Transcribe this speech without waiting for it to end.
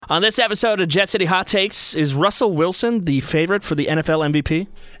On this episode of Jet City Hot Takes, is Russell Wilson the favorite for the NFL MVP?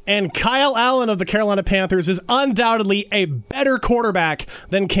 And Kyle Allen of the Carolina Panthers is undoubtedly a better quarterback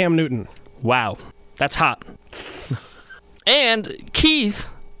than Cam Newton. Wow, that's hot. And Keith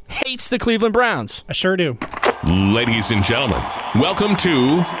hates the Cleveland Browns. I sure do. Ladies and gentlemen, welcome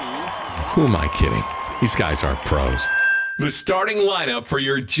to... Who am I kidding? These guys aren't pros. The starting lineup for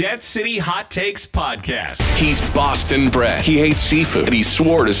your Jet City Hot Takes podcast. He's Boston bred. He hates seafood, and he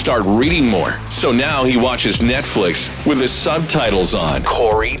swore to start reading more. So now he watches Netflix with his subtitles on.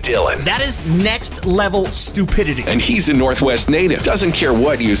 Corey Dillon. That is next level stupidity. And he's a Northwest native. Doesn't care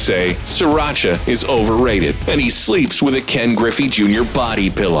what you say, sriracha is overrated. And he sleeps with a Ken Griffey Jr. body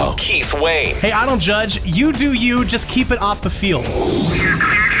pillow. Keith Wayne. Hey, I don't judge. You do you. Just keep it off the field.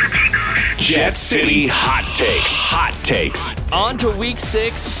 Jet City Hot Takes. Hot Takes. On to week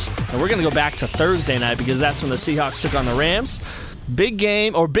 6, and we're going to go back to Thursday night because that's when the Seahawks took on the Rams. Big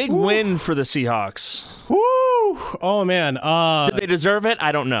game, or big win for the Seahawks. Woo! Oh, man. Did they deserve it?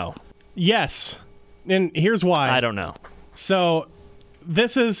 I don't know. Yes. And here's why. I don't know. So,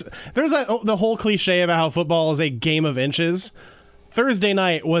 there's the whole cliche about how football is a game of inches. Thursday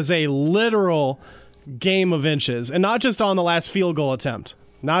night was a literal game of inches, and not just on the last field goal attempt.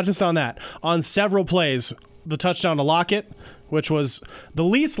 Not just on that. On several plays, the touchdown to Lockett, which was the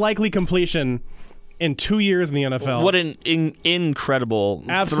least likely completion in 2 years in the NFL. What an incredible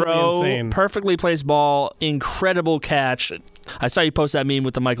Absolutely throw, insane. Perfectly placed ball, incredible catch. I saw you post that meme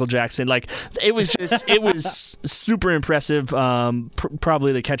with the Michael Jackson. Like, it was just, it was super impressive.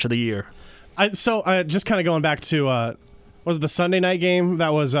 Probably the catch of the year. So just kind of going back to, was it the Sunday night game?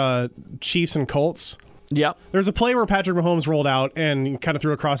 That was Chiefs and Colts. Yep. There's a play where Patrick Mahomes rolled out and kind of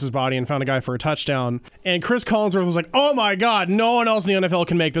threw across his body and found a guy for a touchdown. And Chris Collinsworth was like, oh my God, no one else in the NFL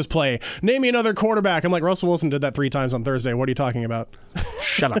can make this play. Name me another quarterback. I'm like, Russell Wilson did that 3 times on Thursday. What are you talking about?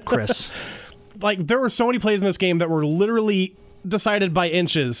 Shut up, Chris. Like, there were so many plays in this game that were literally decided by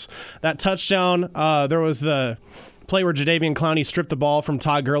inches. That touchdown, there was the play where Jadeveon Clowney stripped the ball from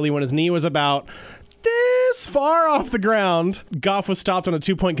Todd Gurley when his knee was about this far off the ground. Goff was stopped on a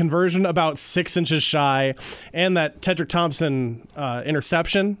 2-point conversion about 6 inches shy. And that Tedrick Thompson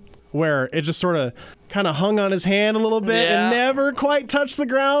interception where it just sort of kind of hung on his hand a little bit and never quite touched the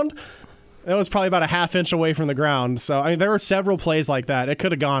ground. It was probably about a half inch away from the ground. So, I mean, there were several plays like that. It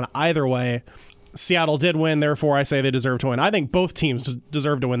could have gone either way. Seattle did win, therefore I say they deserve to win. I think both teams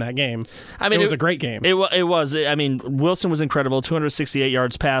deserve to win that game. I mean, it was a great game. It was. I mean, Wilson was incredible. 268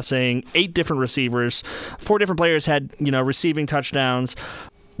 yards passing, 8 different receivers, 4 different players had receiving touchdowns.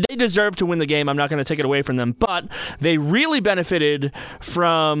 They deserve to win the game. I'm not going to take it away from them, but they really benefited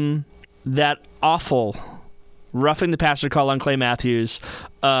from that awful roughing the passer call on Clay Matthews.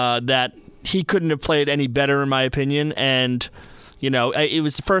 That he couldn't have played any better, in my opinion, and. It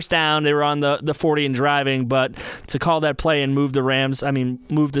was the first down. They were on the 40 and driving, but to call that play and move the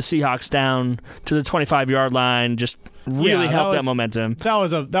Seahawks down to the 25-yard line just really helped that momentum. That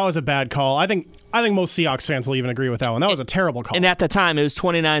was a bad call. I think most Seahawks fans will even agree with that one. That was a terrible call. And at the time, it was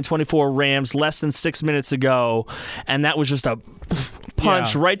 29-24 Rams, less than 6 minutes ago, and that was just a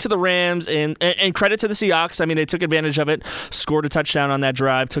punch right to the Rams. And credit to the Seahawks. I mean, they took advantage of it, scored a touchdown on that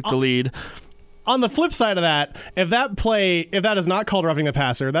drive, took the lead. On the flip side of that, if that is not called roughing the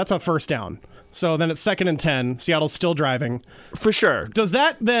passer, that's a first down. So then it's 2nd and 10. Seattle's still driving. For sure. Did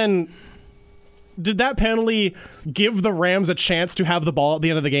that penalty give the Rams a chance to have the ball at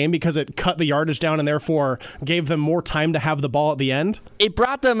the end of the game because it cut the yardage down and therefore gave them more time to have the ball at the end? It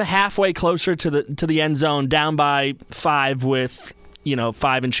brought them halfway closer to the end zone, down by 5 with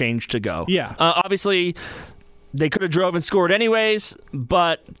 5 and change to go. Yeah. Obviously, they could have drove and scored anyways,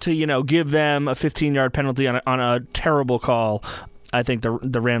 but to give them a 15-yard penalty on a terrible call, I think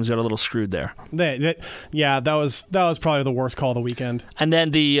the Rams got a little screwed there. That was probably the worst call of the weekend. And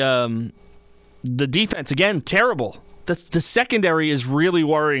then the defense again, terrible. The secondary is really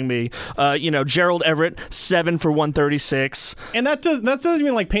worrying me. Gerald Everett 7 for 136, and that doesn't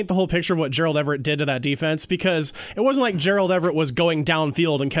even paint the whole picture of what Gerald Everett did to that defense, because it wasn't like Gerald Everett was going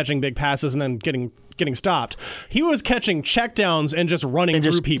downfield and catching big passes and then getting stopped. He was catching checkdowns and just running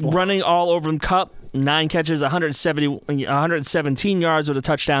through people, running all over them. Cup 9 catches, 117 yards with a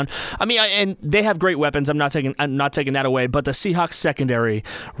touchdown. I mean, and they have great weapons. I'm not taking that away. But the Seahawks secondary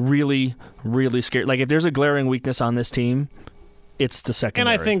really, really scared. Like, if there's a glaring weakness on this team, it's the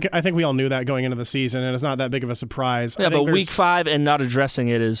secondary. And I think we all knew that going into the season, and it's not that big of a surprise. Yeah, but week 5 and not addressing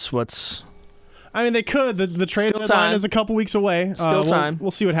it is what's. I mean, they could. The trade deadline is a couple weeks away. Still time. We'll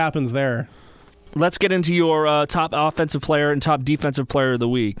see what happens there. Let's get into your top offensive player and top defensive player of the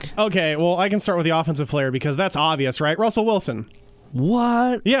week. Okay, well, I can start with the offensive player because that's obvious, right? Russell Wilson.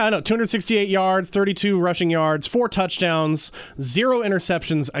 What? Yeah, I know. 268 yards, 32 rushing yards, 4 touchdowns, 0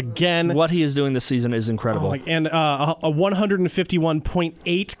 interceptions again. What he is doing this season is incredible. And a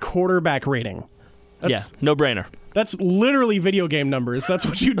 151.8 quarterback rating. No brainer. That's literally video game numbers. That's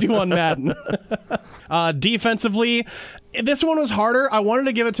what you do on Madden. Defensively, this one was harder. I wanted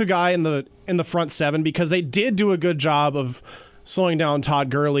to give it to a guy in the front seven because they did do a good job of slowing down Todd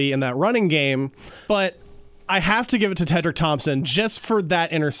Gurley in that running game, but I have to give it to Tedrick Thompson just for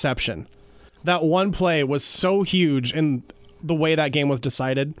that interception. That one play was so huge in the way that game was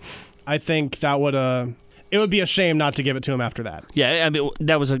decided. I think that it would be a shame not to give it to him after that. Yeah, I mean,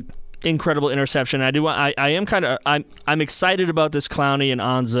 that was an incredible interception. I'm excited about this Clowney and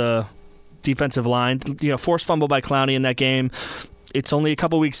Anza defensive line. Forced fumble by Clowney in that game. It's only a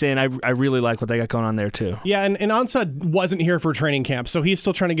couple weeks in. I really like what they got going on there, too. Yeah, and Ansa wasn't here for training camp, so he's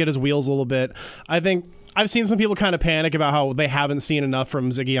still trying to get his wheels a little bit. I think I've seen some people kind of panic about how they haven't seen enough from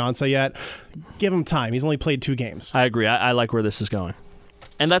Ziggy Ansah yet. Give him time. He's only played 2 games. I agree. I like where this is going.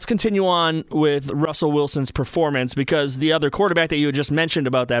 And let's continue on with Russell Wilson's performance, because the other quarterback that you had just mentioned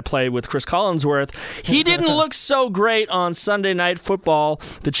about that play with Chris Collinsworth, he didn't look so great on Sunday Night Football.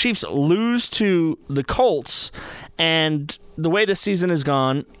 The Chiefs lose to the Colts, and the way this season has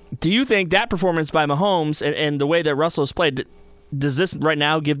gone, do you think that performance by Mahomes and the way that Russell has played, does this right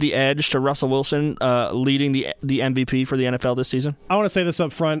now give the edge to Russell Wilson leading the MVP for the NFL this season? I want to say this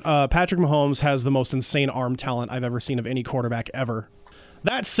up front. Patrick Mahomes has the most insane arm talent I've ever seen of any quarterback ever.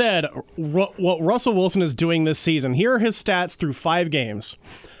 That said, what Russell Wilson is doing this season, here are his stats through 5 games.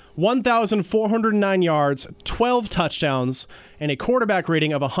 1,409 yards, 12 touchdowns, and a quarterback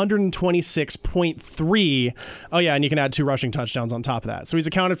rating of 126.3. Oh, yeah, and you can add 2 rushing touchdowns on top of that. So he's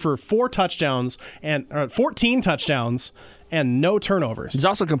accounted for 14 touchdowns and no turnovers. He's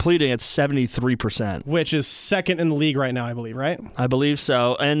also completing at 73%. Which is second in the league right now, I believe, right? I believe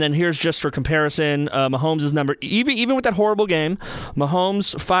so. And then here's just for comparison, Mahomes' number, even with that horrible game,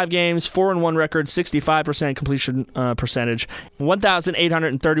 Mahomes, 5 games, 4-1 record, 65% completion percentage,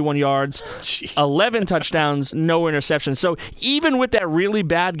 1,831 yards, 11 touchdowns, no interceptions. So even with that really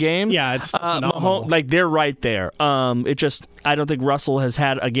bad game, yeah, it's phenomenal. Mahomes, they're right there. I don't think Russell has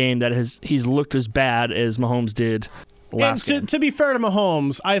had a game that he's looked as bad as Mahomes did. And to be fair to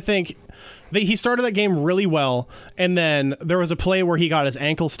Mahomes, I think he started that game really well, and then there was a play where he got his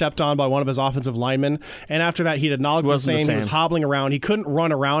ankle stepped on by one of his offensive linemen, and after that he did not look the same. He was hobbling around. He couldn't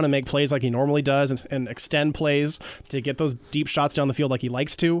run around and make plays like he normally does and extend plays to get those deep shots down the field like he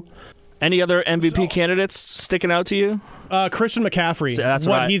likes to. Any other MVP candidates sticking out to you? Christian McCaffrey. So that's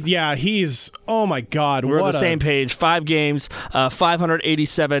right. He's oh my God. We're on the same page. 5 games,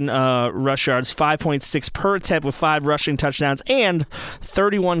 587 rush yards, 5.6 per attempt with 5 rushing touchdowns, and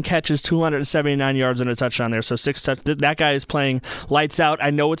 31 catches, 279 yards and a touchdown there. So 6 that guy is playing lights out.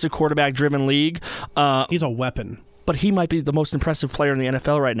 I know it's a quarterback-driven league. He's a weapon. But he might be the most impressive player in the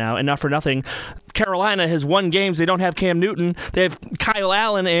NFL right now, and not for nothing. Carolina has won games. They don't have Cam Newton. They have Kyle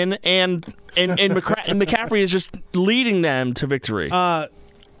Allen in, and McCaffrey is just leading them to victory. I'll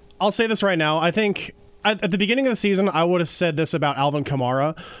say this right now. I think at the beginning of the season, I would have said this about Alvin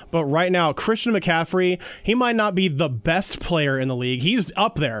Kamara, but right now, Christian McCaffrey, he might not be the best player in the league. He's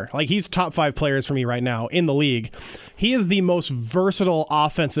up there. He's top 5 players for me right now in the league. He is the most versatile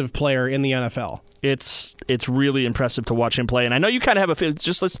offensive player in the NFL. It's really impressive to watch him play, and I know you kind of have a feel.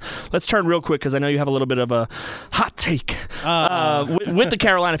 Just let's turn real quick because I know you have a little bit of a hot take with the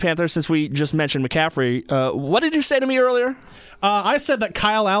Carolina Panthers. Since we just mentioned McCaffrey, what did you say to me earlier? I said that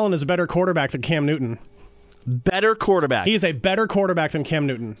Kyle Allen is a better quarterback than Cam Newton. Better quarterback. He is a better quarterback than Cam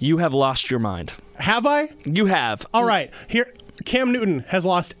Newton. You have lost your mind. Have I? You have. All right. Here, Cam Newton has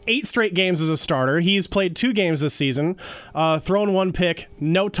lost 8 straight games as a starter. He's played 2 games this season, thrown 1 pick,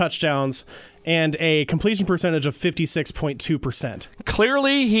 no touchdowns, and a completion percentage of 56.2%.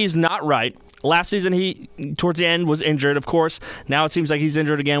 Clearly, he's not right. Last season, he, towards the end, was injured, of course. Now it seems like he's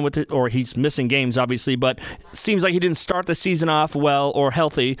injured again or he's missing games, obviously, but it seems like he didn't start the season off well or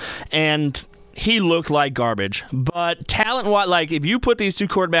healthy, and he looked like garbage. But talent-wise, if you put these 2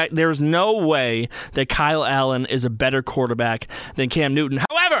 quarterbacks, there's no way that Kyle Allen is a better quarterback than Cam Newton.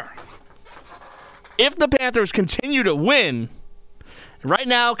 However, if the Panthers continue to win, right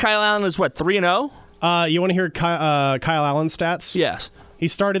now, Kyle Allen is, 3-0? You want to hear Kyle Allen's stats? Yes.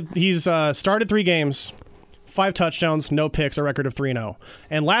 He's started 3 games, 5 touchdowns, no picks, a record of 3-0.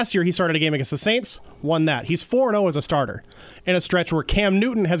 And last year, he started a game against the Saints, won that. He's 4-0 as a starter in a stretch where Cam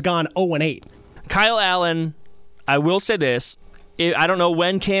Newton has gone 0-8. Kyle Allen, I will say this. I don't know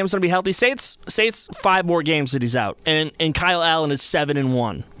when Cam's going to be healthy. Say it's 5 more games that he's out, and Kyle Allen is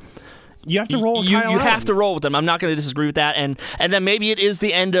 7-1. You have to roll with you Kyle Allen. have to roll with them. I'm not going to disagree with that. And then maybe it is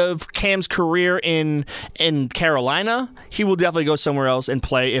the end of Cam's career in Carolina. He will definitely go somewhere else and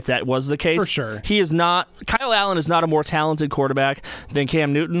play if that was the case. For sure. Kyle Allen is not a more talented quarterback than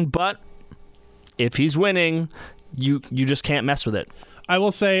Cam Newton, but if he's winning, you just can't mess with it. I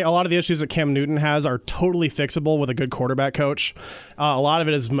will say a lot of the issues that Cam Newton has are totally fixable with a good quarterback coach. A lot of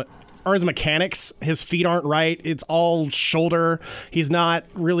it are his mechanics. His feet aren't right. It's all shoulder. He's not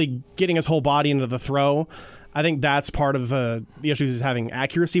really getting his whole body into the throw. I think that's part of the issues he's having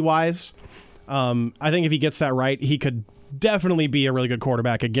accuracy-wise. I think if he gets that right, he could definitely be a really good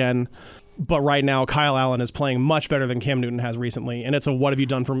quarterback again. But right now, Kyle Allen is playing much better than Cam Newton has recently, and it's a what have you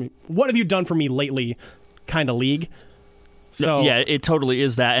done for me lately kind of league. So yeah, it totally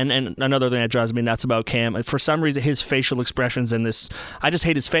is that. And another thing that drives me nuts about Cam, for some reason, his facial expressions in this, I just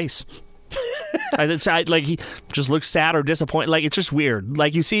hate his face. Like he just looks sad or disappointed. Like it's just weird.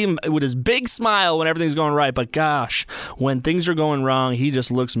 Like you see him with his big smile when everything's going right, but gosh, when things are going wrong, he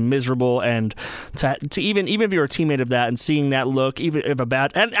just looks miserable. And to even if you're a teammate of that and seeing that look, even if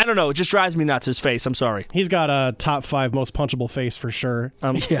and I don't know, it just drives me nuts. His face. I'm sorry. He's got a top 5 most punchable face for sure. Yeah,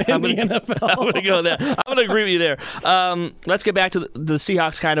 in the NFL. I'm gonna go there. I'm gonna agree with you there. Let's get back to the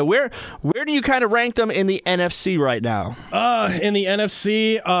Seahawks. Kind of where do you kind of rank them in the NFC right now? In the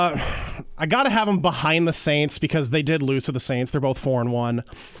NFC, I got to have them behind the Saints because they did lose to the Saints. They're both 4-1.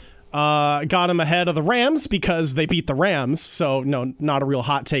 Got them ahead of the Rams because they beat the Rams. So, no, not a real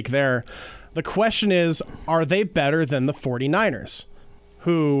hot take there. The question is, are they better than the 49ers,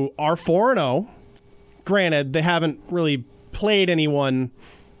 who are 4-0? Granted, they haven't really played anyone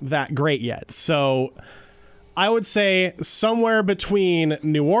that great yet. So, I would say somewhere between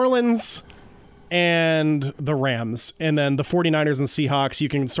New Orleans and the Rams, and then the 49ers and Seahawks, you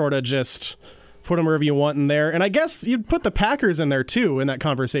can sort of just put them wherever you want in there. And I guess you'd put the Packers in there, too, in that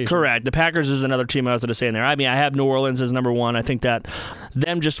conversation. Correct. The Packers is another team I was going to say in there. I mean, I have New Orleans as number 1. I think that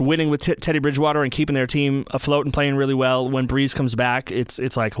them just winning with Teddy Bridgewater and keeping their team afloat and playing really well, when Breeze comes back,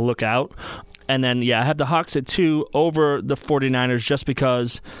 it's like, look out. And then, I have the Hawks at 2 over the 49ers just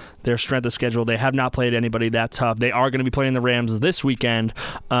because their strength of schedule. They have not played anybody that tough. They are going to be playing the Rams this weekend,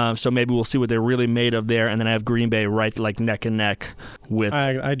 so maybe we'll see what they're really made of there. And then I have Green Bay right like neck and neck with...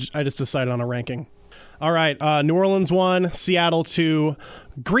 I just decided on a ranking. All right, New Orleans 1, Seattle 2,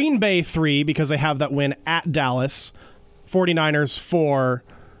 Green Bay 3 because they have that win at Dallas, 49ers 4,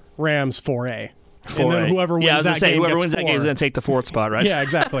 Rams 4A. And then whoever wins that game wins that game is going to take the 4th spot, right? Yeah,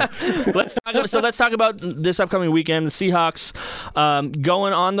 exactly. Let's talk about this upcoming weekend. The Seahawks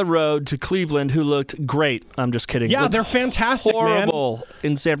going on the road to Cleveland, who looked great. I'm just kidding. Yeah, they're fantastic, horrible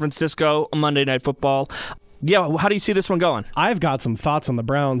in San Francisco on Monday Night Football. Yeah, how do you see this one going? I've got some thoughts on the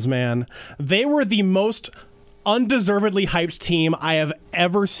Browns, man. They were the most undeservedly hyped team I have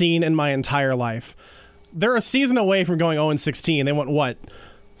ever seen in my entire life. They're a season away from going 0-16. They went, what,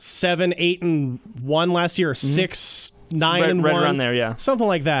 7-8-1 last year, or 6-9-1, right around there, yeah, something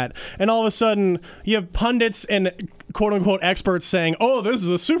like that. And all of a sudden, you have pundits and quote unquote experts saying, "Oh, this is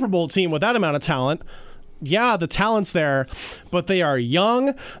a Super Bowl team with that amount of talent." Yeah, the talent's there, but they are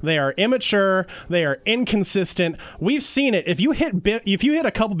young, they are immature, they are inconsistent. We've seen it. If you hit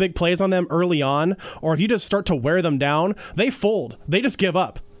a couple big plays on them early on, or if you just start to wear them down, they fold. They just give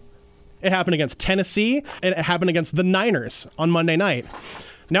up. It happened against Tennessee, and it happened against the Niners on Monday night.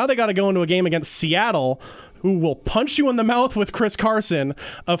 Now they got to go into a game against Seattle, who will punch you in the mouth with Chris Carson,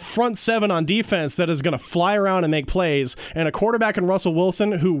 a front 7 on defense that is going to fly around and make plays, and a quarterback in Russell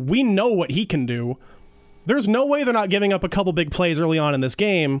Wilson who we know what he can do. There's no way they're not giving up a couple big plays early on in this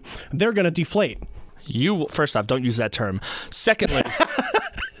game. They're going to deflate. First off, don't use that term. Secondly,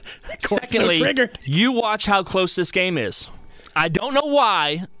 so you watch how close this game is. I don't know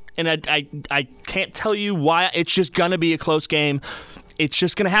why, and I can't tell you why. It's just going to be a close game. It's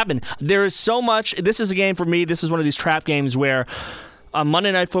just going to happen. There is so much. This is a game for me. This is one of these trap games where on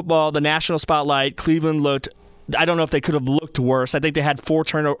Monday Night Football, the national spotlight, Cleveland looked, I don't know if they could have looked worse. I think they had 4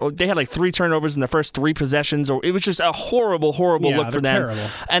 turnovers. They had like 3 turnovers in the first 3 possessions. Or it was just a horrible look for them. Terrible.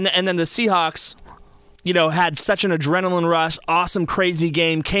 And then the Seahawks, had such an adrenaline rush, awesome, crazy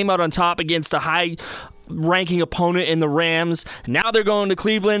game, came out on top against a high-ranking opponent in the Rams. Now they're going to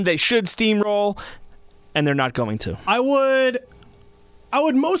Cleveland. They should steamroll, and they're not going to. I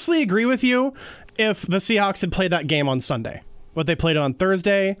would mostly agree with you if the Seahawks had played that game on Sunday. But they played it on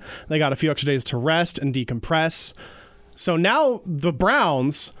Thursday. They got a few extra days to rest and decompress. So now the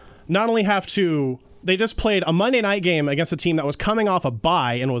Browns not only have to... They just played a Monday night game against a team that was coming off a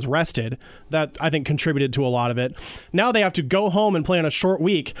bye and was rested. That, I think, contributed to a lot of it. Now they have to go home and play on a short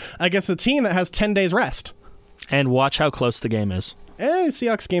week against a team that has 10 days rest. And watch how close the game is.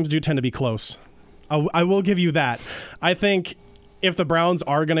 Seahawks games do tend to be close. I will give you that. I think if the Browns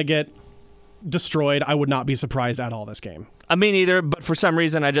are going to get destroyed, I would not be surprised at all this game. Me neither, but for some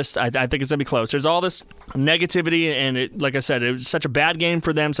reason, I think it's going to be close. There's all this negativity, and like I said, it was such a bad game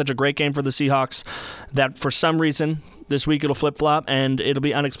for them, such a great game for the Seahawks, that for some reason, this week it'll flip-flop, and it'll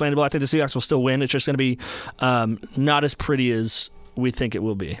be unexplainable. I think the Seahawks will still win. It's just going to be not as pretty as we think it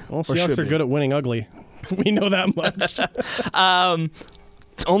will be. Well, Seahawks are good at winning ugly. We know that much.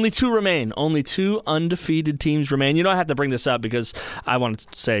 Only two remain. Only two undefeated teams remain. You know, I have to bring this up because I want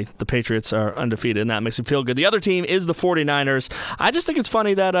to say the Patriots are undefeated, and that makes me feel good. The other team is the 49ers. I just think it's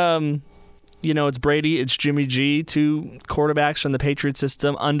funny that, it's Brady, it's Jimmy G, two quarterbacks from the Patriot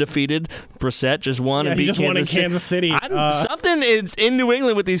system, undefeated. Brissett just won and beat Kansas City. Something is in New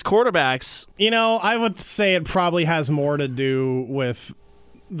England with these quarterbacks. I would say it probably has more to do with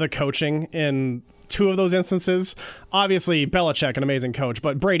the coaching in two of those instances. Obviously, Belichick, an amazing coach,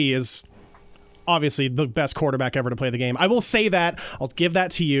 but Brady is obviously the best quarterback ever to play the game. I will say that. I'll give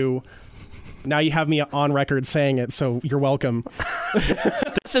that to you. Now you have me on record saying it, so you're welcome.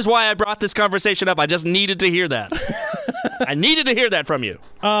 This is why I brought this conversation up. I just needed to hear that. I needed to hear that from you.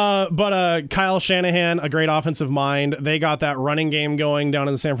 But Kyle Shanahan, a great offensive mind. They got that running game going down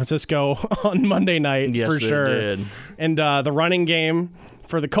in San Francisco on Monday night, yes, for sure. They did. And the running game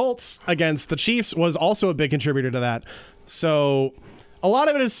for the Colts against the Chiefs was also a big contributor to that. So a lot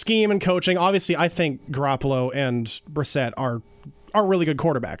of it is scheme and coaching. Obviously, I think Garoppolo and Brissett are really good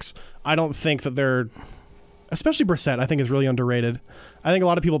quarterbacks. I don't think that they're, especially Brissett, I think is really underrated. I think a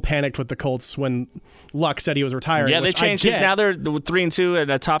lot of people panicked with the Colts when Luck said he was retiring. Yeah, they changed it. Now they're 3-2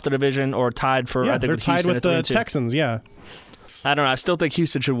 and atop the division, or tied for, I think, they're with tied Houston with the Texans, yeah. I don't know. I still think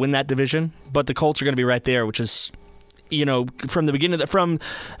Houston should win that division, but the Colts are going to be right there, which is, from the beginning, from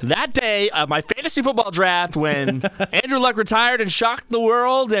that day of my fantasy football draft when Andrew Luck retired and shocked the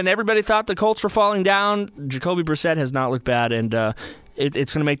world and everybody thought the Colts were falling down, Jacoby Brissett has not looked bad, and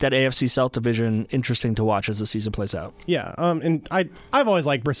it's going to make that AFC South division interesting to watch as the season plays out. Yeah, and I've always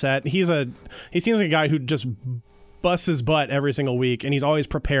liked Brissett. He seems like a guy who just busts his butt every single week, and he's always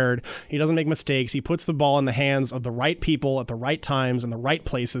prepared. He doesn't make mistakes. He puts the ball in the hands of the right people at the right times in the right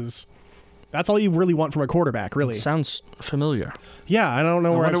places. That's all you really want from a quarterback, really. It sounds familiar. Yeah, I don't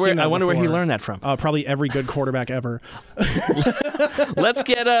know I wonder where he learned that from. Probably every good quarterback ever. Let's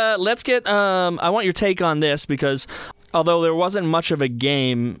get. I want your take on this because although there wasn't much of a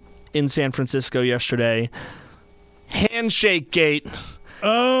game in San Francisco yesterday, Handshake Gate.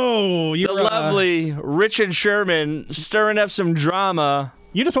 Oh, the lovely Richard Sherman stirring up some drama.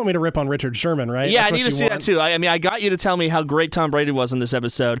 You just want me to rip on Richard Sherman, right? Yeah, I need to see that too. I got you to tell me how great Tom Brady was in this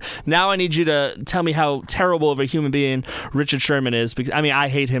episode. Now I need you to tell me how terrible of a human being Richard Sherman is. Because I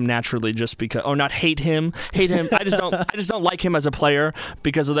hate him naturally, just because, or not hate him. I just don't like him as a player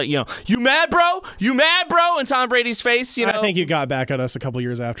because of that. You mad, bro? You mad, bro? In Tom Brady's face. I think you got back at us a couple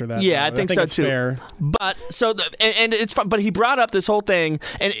years after that. Yeah, I think so it's too. Fair. But and it's fun. But he brought up this whole thing,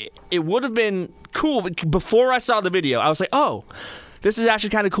 and it would have been cool before I saw the video. I was like, oh. This is actually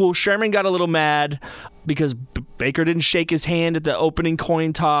kind of cool. Sherman got a little mad because Baker didn't shake his hand at the opening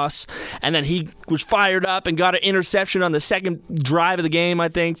coin toss, and then he was fired up and got an interception on the second drive of the game, I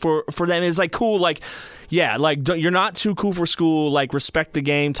think, for them. It's like cool, like, yeah, like you're not too cool for school, like respect the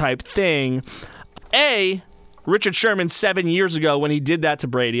game type thing. Richard Sherman 7 years ago when he did that to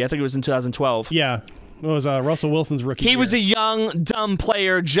Brady, I think it was in 2012. Yeah. It was Russell Wilson's rookie year. He was a young, dumb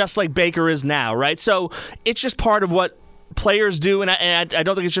player just like Baker is now, right? So it's just part of what players do, and I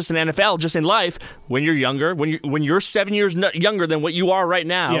don't think it's just in NFL, just in life. When you're younger, when you're 7 years younger than what you are right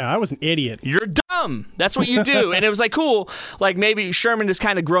now. Yeah, I was an idiot. You're dumb. That's what you do. And it was like cool. Like maybe Sherman has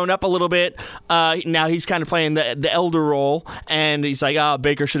kind of grown up a little bit. Now he's kind of playing the elder role, and he's like,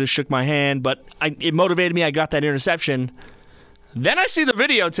 Baker should have shook my hand, but it motivated me. I got that interception. Then I see the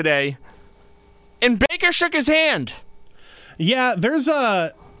video today, and Baker shook his hand. Yeah, this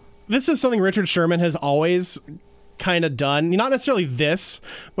is something Richard Sherman has always kind of done. Not necessarily this,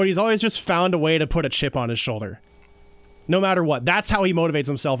 but he's always just found a way to put a chip on his shoulder. No matter what. That's how he motivates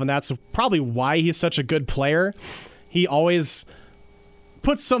himself, and that's probably why he's such a good player. He always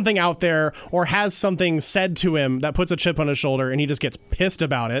puts something out there or has something said to him that puts a chip on his shoulder, and he just gets pissed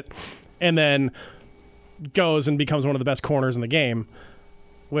about it and then goes and becomes one of the best corners in the game,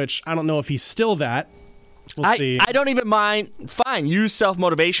 which I don't know if he's still that. We'll see. I don't even mind. Fine, use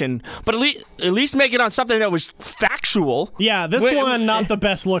self-motivation, but at least make it on something that was factual. Yeah, this one, not the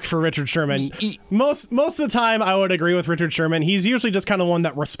best look for Richard Sherman. Most of the time, I would agree with Richard Sherman. He's usually just kind of one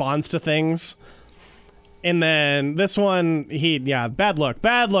that responds to things. And then this one, bad luck.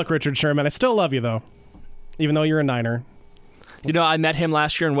 Bad luck, Richard Sherman. I still love you, though. even though you're a Niner. You know, I met him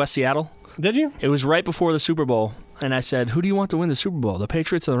last year in West Seattle. Did you? It was right before the Super Bowl, and I said, who do you want to win the Super Bowl, the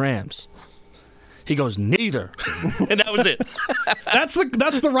Patriots or the Rams? He goes, neither. And that was it. That's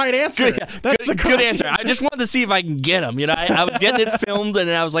the right answer. That's the good answer. I just wanted to see if I can get him. You know, I was getting it filmed, and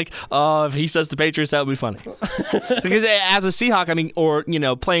I was like, oh, if he says the Patriots, that would be funny. Because as a Seahawk, I mean, or, you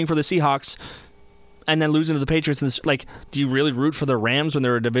know, playing for the Seahawks and then losing to the Patriots, and like, do you really root for the Rams when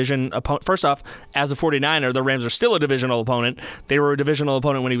they're a division opponent? First off, as a 49er, the Rams are still a divisional opponent. They were a divisional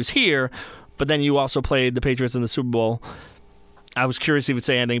opponent when he was here, but then you also played the Patriots in the Super Bowl. I was curious if he would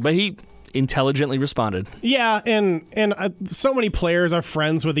say anything, but he intelligently responded. Yeah, and so many players are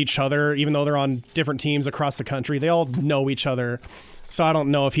friends with each other, even though they're on different teams across the country. They all know each other, so I don't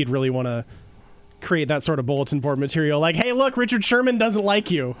know if he'd really want to create that sort of bulletin board material. Like, hey, look, Richard Sherman doesn't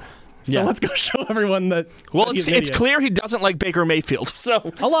like you, so let's go show everyone that. Well, that it's clear he doesn't like Baker Mayfield.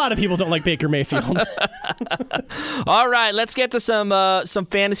 So a lot of people don't like Baker Mayfield. All right, let's get to some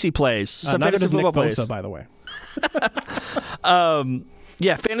fantasy plays. Some neither fantasy does Nick football plays. Bosa, by the way.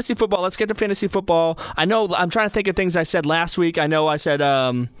 Yeah, fantasy football. Let's get to fantasy football. I know I'm trying to think of things I said last week. I know I said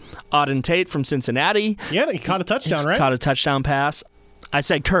Auden Tate from Cincinnati. Yeah, he caught a touchdown, right? Caught a touchdown pass. I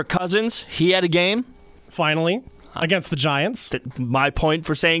said Kirk Cousins. He had a game. Finally, against the Giants. My point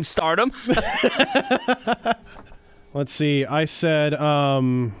for saying start him. Let's see. I said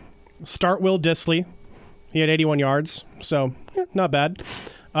start Will Dissly. He had 81 yards, so not bad.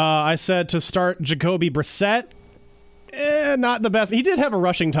 I said to start Jacoby Brissett. Not the best. He did have a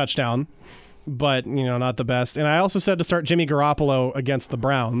rushing touchdown, but, you know, not the best. And I also said to start Jimmy Garoppolo against the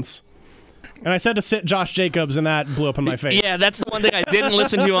Browns. And I said to sit Josh Jacobs, and that blew up in my face. Yeah, that's the one thing I didn't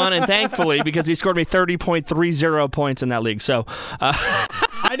listen to you on, and thankfully, because he scored me 30.30 points in that league. So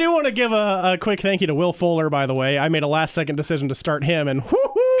I do want to give a quick thank you to Will Fuller, by the way. I made a last-second decision to start him, and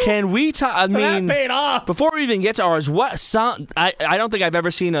can we talk? I mean, that paid off. Before we even get to ours, I don't think I've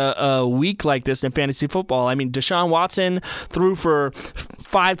ever seen a week like this in fantasy football. I mean, Deshaun Watson threw for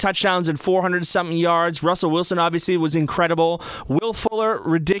 5 touchdowns and 400-something yards. Russell Wilson obviously was incredible. Will Fuller,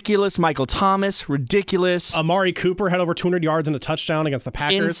 ridiculous. Michael Thomas, ridiculous. Amari Cooper had over 200 yards and a touchdown against the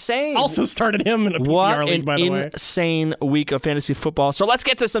Packers. Insane. Also started him in a PPR league, by the way. Insane week of fantasy football. So let's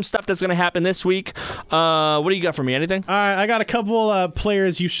get to some stuff that's going to happen this week. What do you got for me? Anything? I got a couple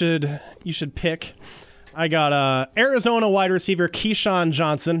players you should pick. I got Arizona wide receiver Keyshawn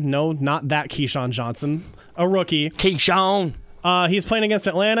Johnson. No, not that Keyshawn Johnson. A rookie. Keyshawn. He's playing against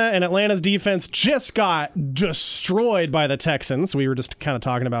Atlanta, and Atlanta's defense just got destroyed by the Texans. We were just kind of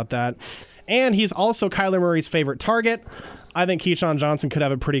talking about that. And he's also Kyler Murray's favorite target. I think Keyshawn Johnson could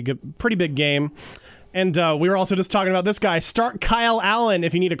have a pretty big game. And we were also just talking about this guy. Start Kyle Allen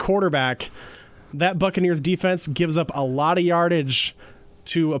if you need a quarterback. That Buccaneers defense gives up a lot of yardage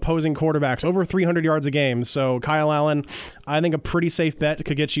to opposing quarterbacks, over 300 yards a game. So Kyle Allen, I think a pretty safe bet.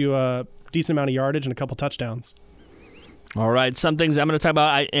 Could get you a decent amount of yardage and a couple touchdowns. All right, some things I'm going to talk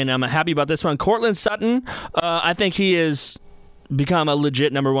about, and I'm happy about this one. Courtland Sutton, I think he has become a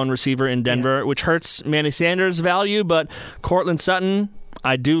legit number 1 receiver in Denver, which hurts Manny Sanders' value, but Courtland Sutton,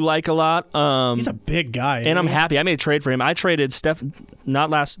 I do like a lot. He's a big guy. And I'm happy. I made a trade for him. I traded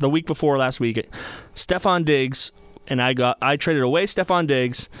the week before last week, Stephon Diggs, and I traded away Stephon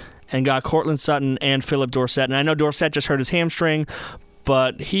Diggs and got Courtland Sutton and Phillip Dorsett. And I know Dorsett just hurt his hamstring,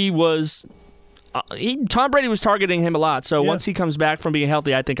 but Tom Brady was targeting him a lot, so once he comes back from being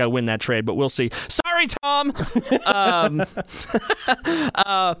healthy, I think I win that trade, but we'll see. Sorry, Tom!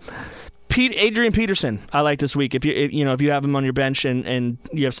 Adrian Peterson, I like this week. If you have him on your bench and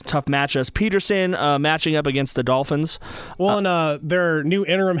you have some tough matchups, Peterson matching up against the Dolphins. Well, and their new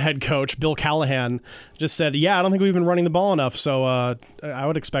interim head coach, Bill Callahan, just said, I don't think we've been running the ball enough, so I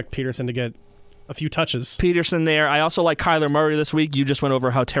would expect Peterson to get a few touches. Peterson there. I also like Kyler Murray this week. You just went over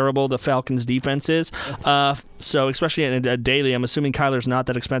how terrible the Falcons' defense is. So especially in a daily, I'm assuming Kyler's not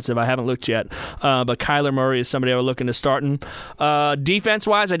that expensive. I haven't looked yet. But Kyler Murray is somebody I was looking to start.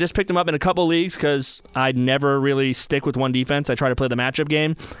 Defense-wise, I just picked him up in a couple leagues because I never really stick with one defense. I try to play the matchup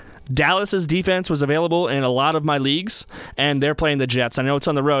game. Dallas's defense was available in a lot of my leagues, and they're playing the Jets. I know it's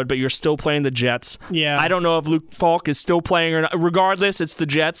on the road, but you're still playing the Jets. Yeah. I don't know if Luke Falk is still playing or not. Regardless, it's the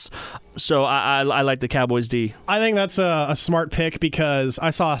Jets, so I like the Cowboys D. I think that's a smart pick because I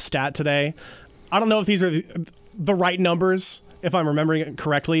saw a stat today. I don't know if these are the right numbers, if I'm remembering it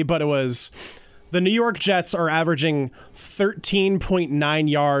correctly, but it was the New York Jets are averaging 13.9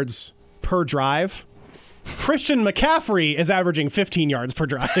 yards per drive. Christian McCaffrey is averaging 15 yards per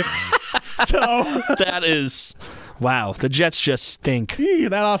drive. So that is, wow. The Jets just stink.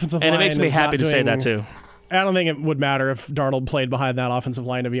 That offensive line. And it makes me happy to say that too. I don't think it would matter if Darnold played behind that offensive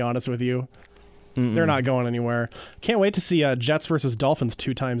line, to be honest with you. They're not going anywhere. Can't wait to see Jets versus Dolphins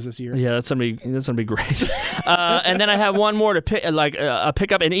 2 times this year. Yeah, that's gonna be great. And then I have one more to pick, a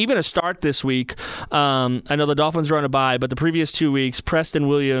pickup and even a start this week. I know the Dolphins are on a bye, but the previous 2 weeks, Preston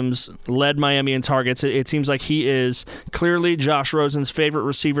Williams led Miami in targets. It seems like he is clearly Josh Rosen's favorite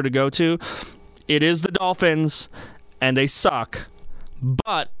receiver to go to. It is the Dolphins, and they suck,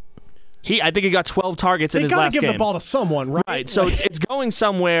 but I think he got 12 targets in his last game. They got to give the ball to someone, right? Right, so it's going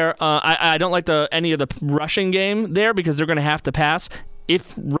somewhere. I don't like any of the rushing game there because they're going to have to pass.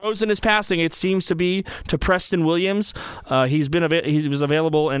 If Rosen is passing, it seems to be to Preston Williams. He was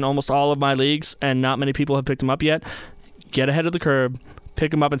available in almost all of my leagues, and not many people have picked him up yet. Get ahead of the curve,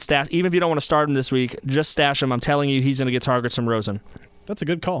 pick him up and stash. Even if you don't want to start him this week, just stash him. I'm telling you, he's going to get targets from Rosen. That's a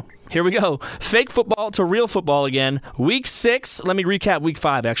good call. Here we go. Fake football to real football again. Week 6. Let me recap week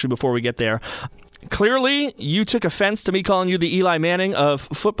 5, actually, before we get there. Clearly, you took offense to me calling you the Eli Manning of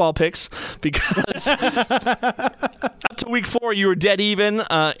football picks because up to week 4, you were dead even,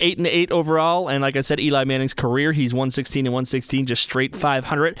 8-8 overall. And like I said, Eli Manning's career, he's 116-116, just straight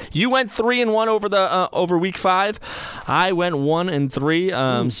 500. You went 3-1 over week 5. I went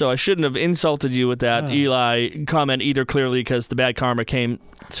 1-3. So I shouldn't have insulted you with that Eli comment either, clearly, because the bad karma came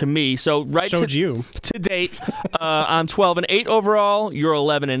to me. So to date, I'm 12-8 overall. You're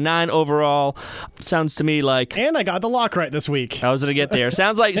 11-9 overall. Sounds to me like, and I got the lock right this week. I was gonna get there.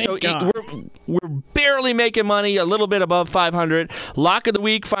 Sounds like so we're barely making money, a little bit above 500. Lock of the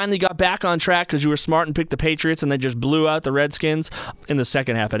week finally got back on track because you were smart and picked the Patriots and they just blew out the Redskins in the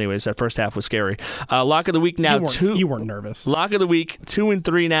second half. Anyways, that first half was scary. Lock of the week now. You weren't nervous. Lock of the week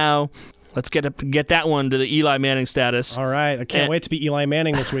 2-3 now. Let's get that one to the Eli Manning status. All right. I can't wait to be Eli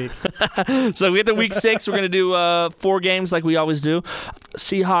Manning this week. So we get to week 6. We're going to do 4 games like we always do.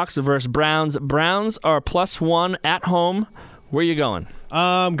 Seahawks versus Browns. Browns are +1 at home. Where are you going?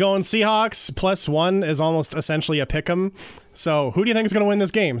 Going Seahawks. +1 is almost essentially a pick 'em. So who do you think is going to win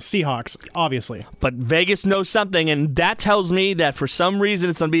this game? Seahawks, obviously. But Vegas knows something, and that tells me that for some reason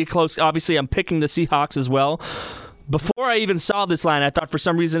it's going to be close. Obviously, I'm picking the Seahawks as well. Before I even saw this line, I thought for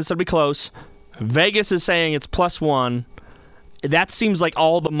some reason it's going to be close. Vegas is saying it's +1. That seems like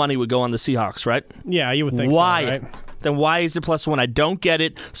all the money would go on the Seahawks, right? Yeah, you would think why? so, right? Then why is it +1? I don't get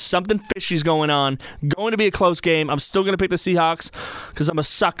it. Something fishy's going on. Going to be a close game. I'm still going to pick the Seahawks because I'm a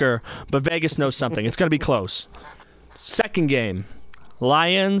sucker, but Vegas knows something. It's going to be close. Second game,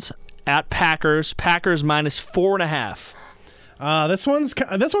 Lions at Packers. Packers -4.5. This one's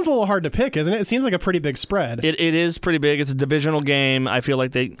a little hard to pick, isn't it? It seems like a pretty big spread. It is pretty big. It's a divisional game. I feel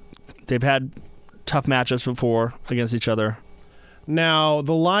like they've had tough matchups before against each other. Now,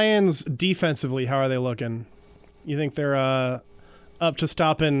 the Lions defensively, how are they looking? You think they're up to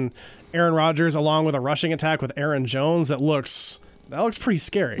stopping Aaron Rodgers along with a rushing attack with Aaron Jones? That looks pretty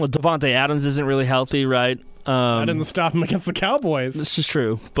scary. Well, Devontae Adams isn't really healthy, right? That didn't stop him against the Cowboys. This is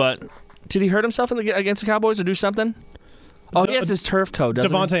true, but did he hurt himself against the Cowboys or do something? Oh, he has his turf toe,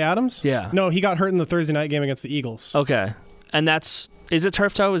 doesn't he? Devontae Adams? Yeah. No, he got hurt in the Thursday night game against the Eagles. Okay. And is it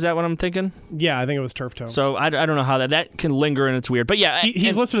turf toe? Is that what I'm thinking? Yeah, I think it was turf toe. So I don't know how that can linger and it's weird. But yeah.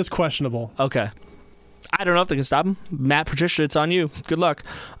 He's listed as questionable. Okay. I don't know if they can stop him. Matt Patricia, it's on you. Good luck.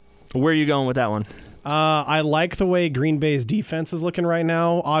 Where are you going with that one? I like the way Green Bay's defense is looking right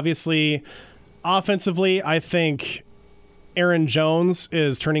now. Obviously, offensively, I think Aaron Jones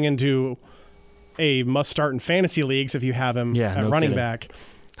is turning into a must-start in fantasy leagues if you have him at running back.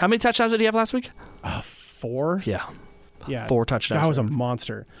 How many touchdowns did he have last week? 4. Yeah. 4 touchdowns. That was a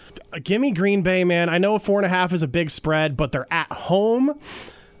monster. Give me Green Bay, man. I know 4.5 is a big spread, but they're at home.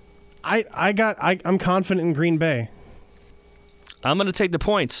 I'm confident in Green Bay. I'm going to take the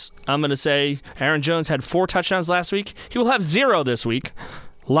points. I'm going to say Aaron Jones had 4 touchdowns last week. He will have 0 this week.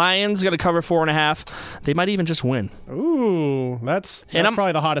 Lions going to cover 4.5. They might even just win. Ooh, that's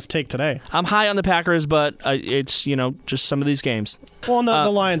probably the hottest take today. I'm high on the Packers, but it's just some of these games. Well, and the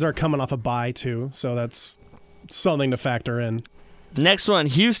Lions are coming off a bye too, so that's something to factor in. Next one,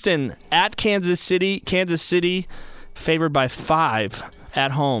 Houston at Kansas City. Kansas City favored by 5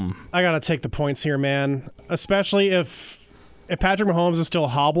 at home. I got to take the points here, man. Especially if Patrick Mahomes is still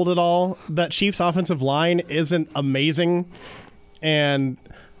hobbled at all. That Chiefs offensive line isn't amazing, and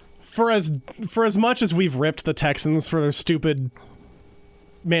for as much as we've ripped the Texans for their stupid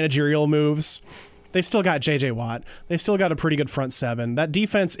managerial moves, they've still got J.J. Watt. They've still got a pretty good front seven. That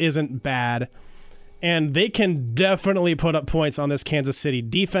defense isn't bad, and they can definitely put up points on this Kansas City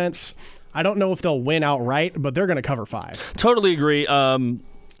defense. I don't know if they'll win outright, but they're going to cover 5. Totally agree.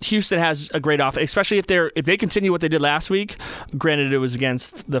 Houston has a great offense, especially if they continue what they did last week. Granted, it was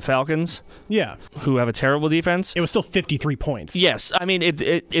against the Falcons, who have a terrible defense. It was still 53 points. Yes, I mean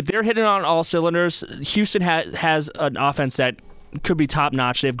if they're hitting on all cylinders, Houston has an offense that could be top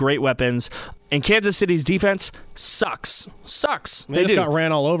notch. They have great weapons, and Kansas City's defense sucks. They just got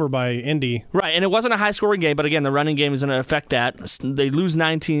ran all over by Indy. Right, and it wasn't a high-scoring game, but again, the running game is going to affect that. They lose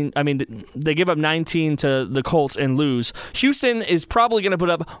 19. I mean, they give up 19 to the Colts and lose. Houston is probably going to put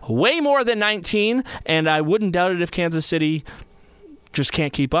up way more than 19, and I wouldn't doubt it if Kansas City just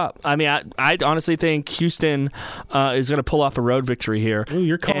can't keep up. I mean, I honestly think Houston is going to pull off a road victory here. Ooh,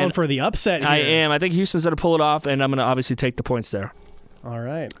 you're calling for the upset here. I am. I think Houston's going to pull it off, and I'm going to obviously take the points there. All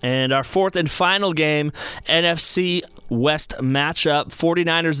right. And our fourth and final game, NFC West matchup.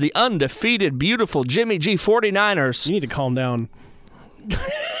 49ers, the undefeated, beautiful Jimmy G 49ers. You need to calm down.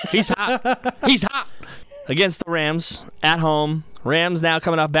 He's hot. He's hot. Against the Rams at home. Rams now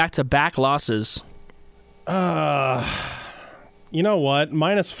coming off back-to-back losses. You know what?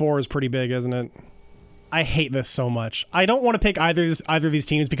 -4 is pretty big, isn't it? I hate this so much. I don't want to pick either of these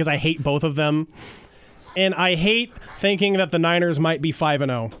teams because I hate both of them. And I hate thinking that the Niners might be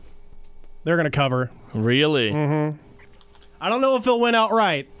 5-0. They're going to cover. Really? Mm-hmm. I don't know if they'll win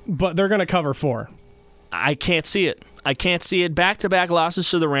outright, but they're going to cover 4. I can't see it. Back-to-back losses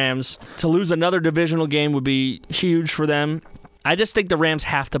to the Rams. To lose another divisional game would be huge for them. I just think the Rams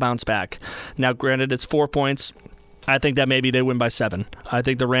have to bounce back. Now, granted, it's 4 points. I think that maybe they win by 7. I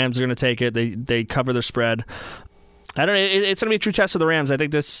think the Rams are going to take it. They cover their spread. I don't know. It's going to be a true test for the Rams. I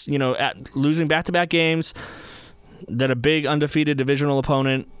think this, at losing back-to-back games, that a big undefeated divisional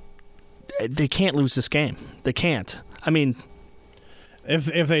opponent, they can't lose this game. They can't. I mean,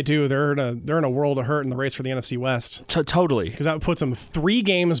 if they do, they're in a world of hurt in the race for the NFC West. Totally, because that puts them 3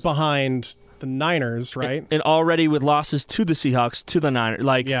 games behind the Niners, right? And already with losses to the Seahawks, to the Niners,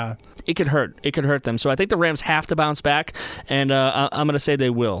 it could hurt. It could hurt them. So I think the Rams have to bounce back, and I'm going to say they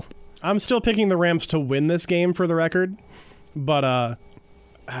will. I'm still picking the Rams to win this game for the record, but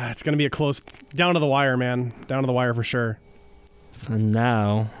it's going to be a close, down to the wire, man. Down to the wire for sure. And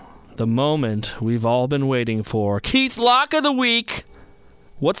now, the moment we've all been waiting for. Keith's Lock of the Week.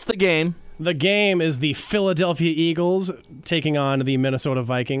 What's the game? The game is the Philadelphia Eagles taking on the Minnesota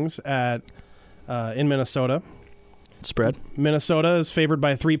Vikings in Minnesota. Spread. Minnesota is favored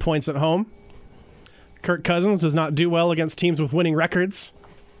by 3 points at home. Kirk Cousins does not do well against teams with winning records.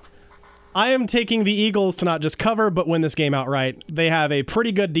 I am taking the Eagles to not just cover, but win this game outright. They have a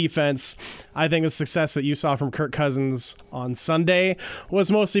pretty good defense. I think the success that you saw from Kirk Cousins on Sunday was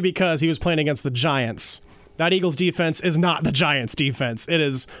mostly because he was playing against the Giants. That Eagles defense is not the Giants defense. It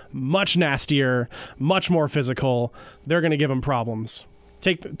is much nastier, much more physical. They're going to give them problems.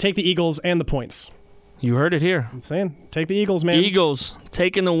 Take the Eagles and the points. You heard it here. I'm saying, take the Eagles, man. Eagles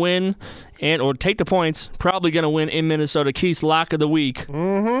taking the win or take the points. Probably going to win in Minnesota. Keith's Lock of the Week.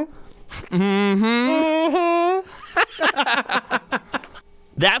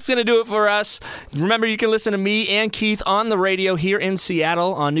 That's going to do it for us. Remember, you can listen to me and Keith on the radio here in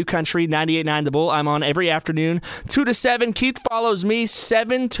Seattle on New Country 98.9 The Bull. I'm on every afternoon, 2 to 7. Keith follows me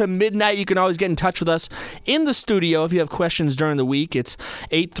 7 to midnight. You can always get in touch with us in the studio if you have questions during the week. It's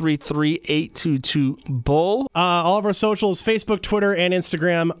 833-822-BULL. All of our socials, Facebook, Twitter, and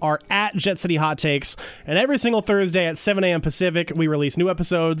Instagram are at Jet City Hot Takes. And every single Thursday at 7 a.m. Pacific, we release new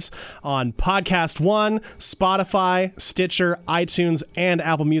episodes on Podcast One, Spotify, Stitcher, iTunes, and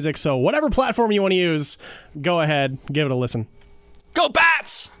Apple Music. So whatever platform you want to use, go ahead, give it a listen. Go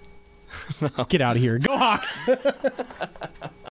Bats! Get out of here. Go Hawks!